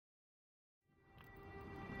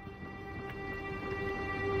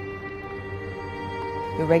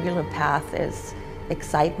Your regular path is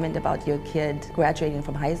excitement about your kid graduating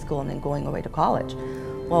from high school and then going away to college.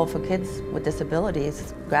 Well, for kids with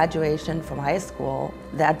disabilities, graduation from high school,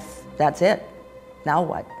 that's it. Now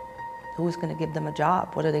what? Who's going to give them a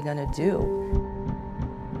job? What are they going to do?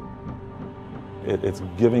 It's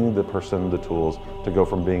giving the person the tools to go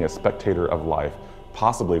from being a spectator of life,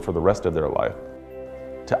 possibly for the rest of their life,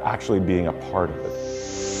 to actually being a part of it.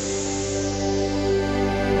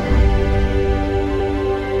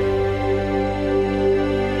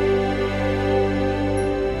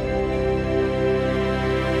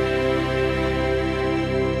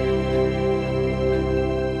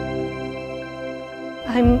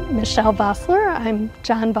 I'm Michelle Vossler. I'm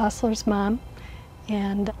John Vossler's mom,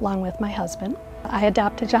 and along with my husband. I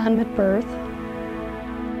adopted John at birth.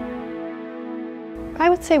 I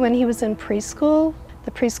would say when he was in preschool,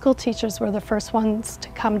 the preschool teachers were the first ones to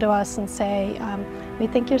come to us and say, we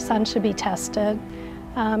think your son should be tested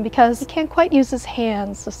because he can't quite use his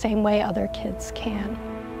hands the same way other kids can.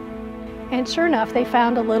 And sure enough, they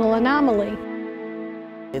found a little anomaly.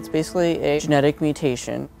 It's basically a genetic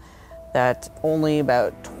mutation that only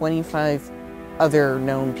about 25 other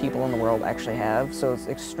known people in the world actually have, so it's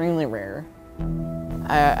extremely rare.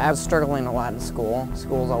 I was struggling a lot in school.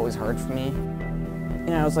 School was always hard for me.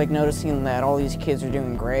 I was like noticing that all these kids are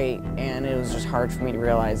doing great, and it was just hard for me to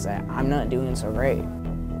realize that I'm not doing so great.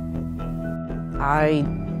 I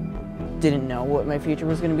didn't know what my future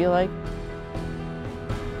was going to be like.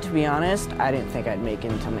 To be honest, I didn't think I'd make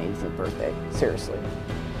it until my 18th birthday, seriously.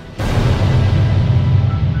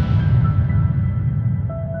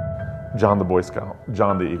 John the Boy Scout,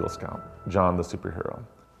 John the Eagle Scout, John the superhero.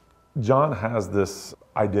 John has this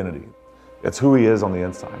identity. It's who he is on the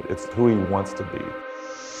inside. It's who he wants to be.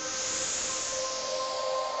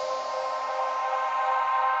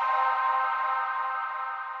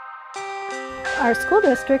 Our school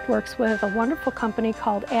district works with a wonderful company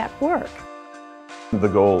called AtWork. The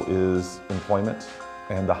goal is employment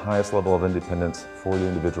and the highest level of independence for the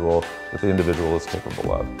individual that the individual is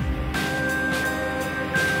capable of.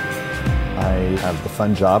 I have the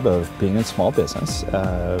fun job of being in small business,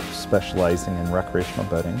 specializing in recreational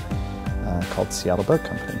boating, called Seattle Boat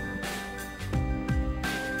Company.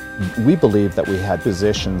 We believe that we had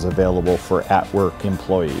positions available for at-work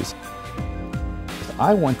employees.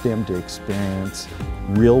 I want them to experience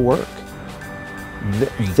real work.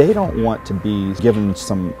 They don't want to be given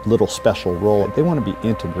some little special role. They want to be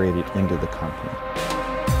integrated into the company.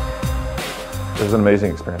 It was an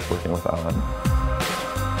amazing experience working with Alan.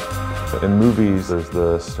 In movies, there's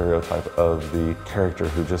the stereotype of the character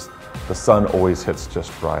who the sun always hits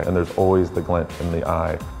just right, and there's always the glint in the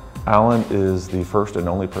eye. Alan is the first and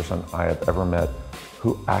only person I have ever met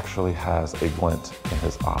who actually has a glint in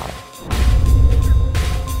his eye.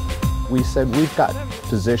 We said we've got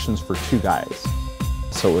positions for 2 guys,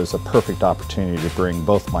 so it was a perfect opportunity to bring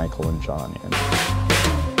both Michael and John in.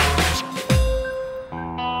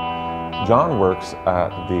 John works at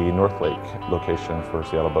the North Lake location for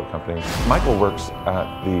Seattle Boat Company. Michael works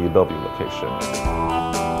at the Bellevue location.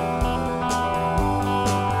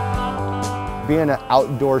 Being an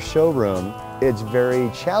outdoor showroom, it's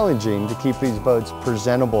very challenging to keep these boats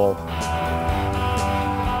presentable.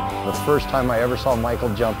 The first time I ever saw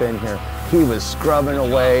Michael jump in here, he was scrubbing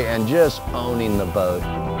away and just owning the boat.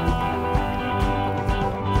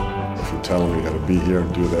 If you tell him you gotta be here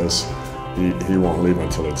and do this, he won't leave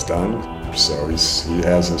until it's done. So he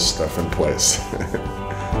has his stuff in place.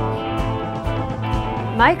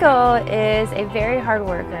 Michael is a very hard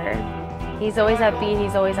worker. He's always upbeat,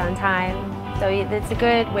 he's always on time. So it's a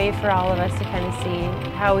good way for all of us to kind of see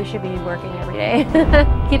how we should be working every day.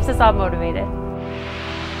 Keeps us all motivated.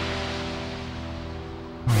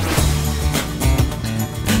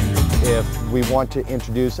 If we want to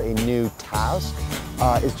introduce a new task,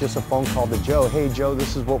 it's just a phone call to Joe. Hey Joe,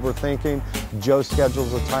 this is what we're thinking. Joe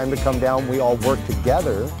schedules a time to come down. We all work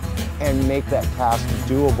together and make that task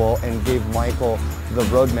doable and give Michael the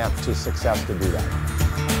roadmap to success to do that.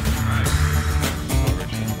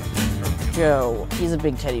 Joe, he's a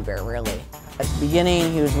big teddy bear, really. At the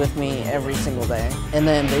beginning, he was with me every single day. And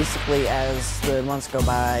then basically as the months go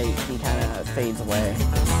by, he kind of fades away.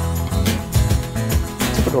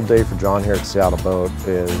 A typical day for John here at Seattle Boat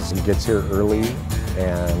is he gets here early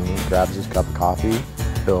and grabs his cup of coffee.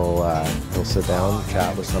 He'll sit down,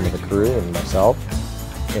 chat with some of the crew and myself,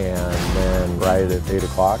 and then right at 8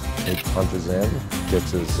 o'clock, he punches in,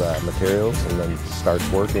 gets his materials, and then starts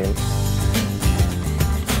working.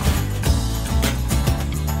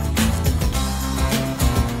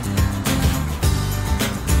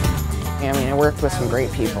 I mean, I worked with some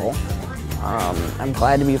great people. I'm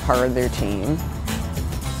glad to be part of their team.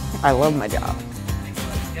 I love my job.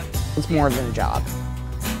 It's more than a job.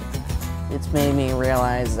 It's made me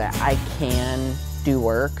realize that I can do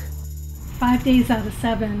work. 5 days out of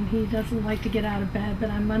 7, he doesn't like to get out of bed, but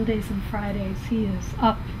on Mondays and Fridays, he is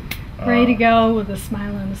up, ready to go with a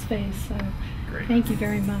smile on his face. So thank you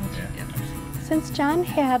very much. Since John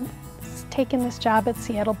had taken this job at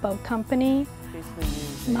Seattle Boat Company,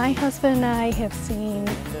 my husband and I have seen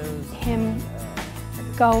him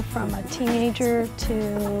go from a teenager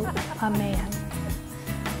to a man.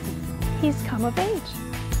 He's come of age.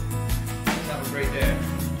 Have a great day.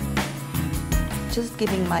 Just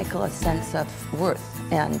giving Michael a sense of worth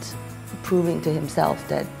and proving to himself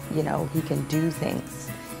that, you know, he can do things.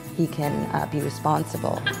 He can be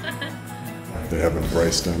responsible. They have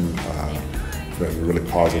embraced him, been really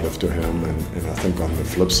positive to him, and I think on the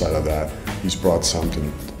flip side of that, he's brought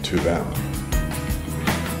something to them.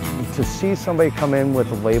 To see somebody come in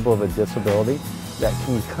with a label of a disability that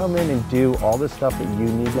can come in and do all the stuff that you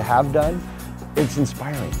need to have done, it's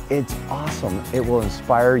inspiring. It's awesome. It will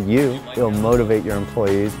inspire you. It'll motivate your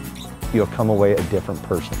employees. You'll come away a different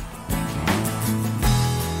person.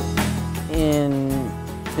 In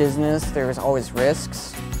business, there's always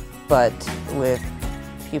risks, but with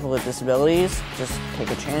people with disabilities, just take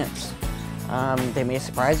a chance. They may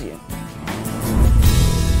surprise you.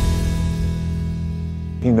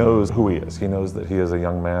 He knows who he is. He knows that he is a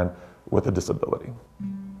young man with a disability.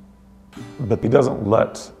 But he doesn't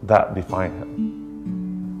let that define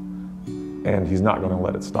him. And he's not going to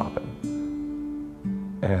let it stop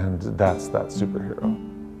him. And that's that superhero.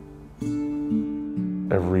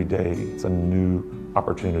 Every day, it's a new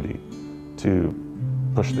opportunity to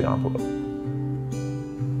push the envelope,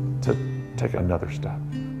 to take another step.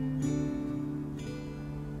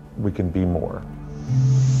 We can be more.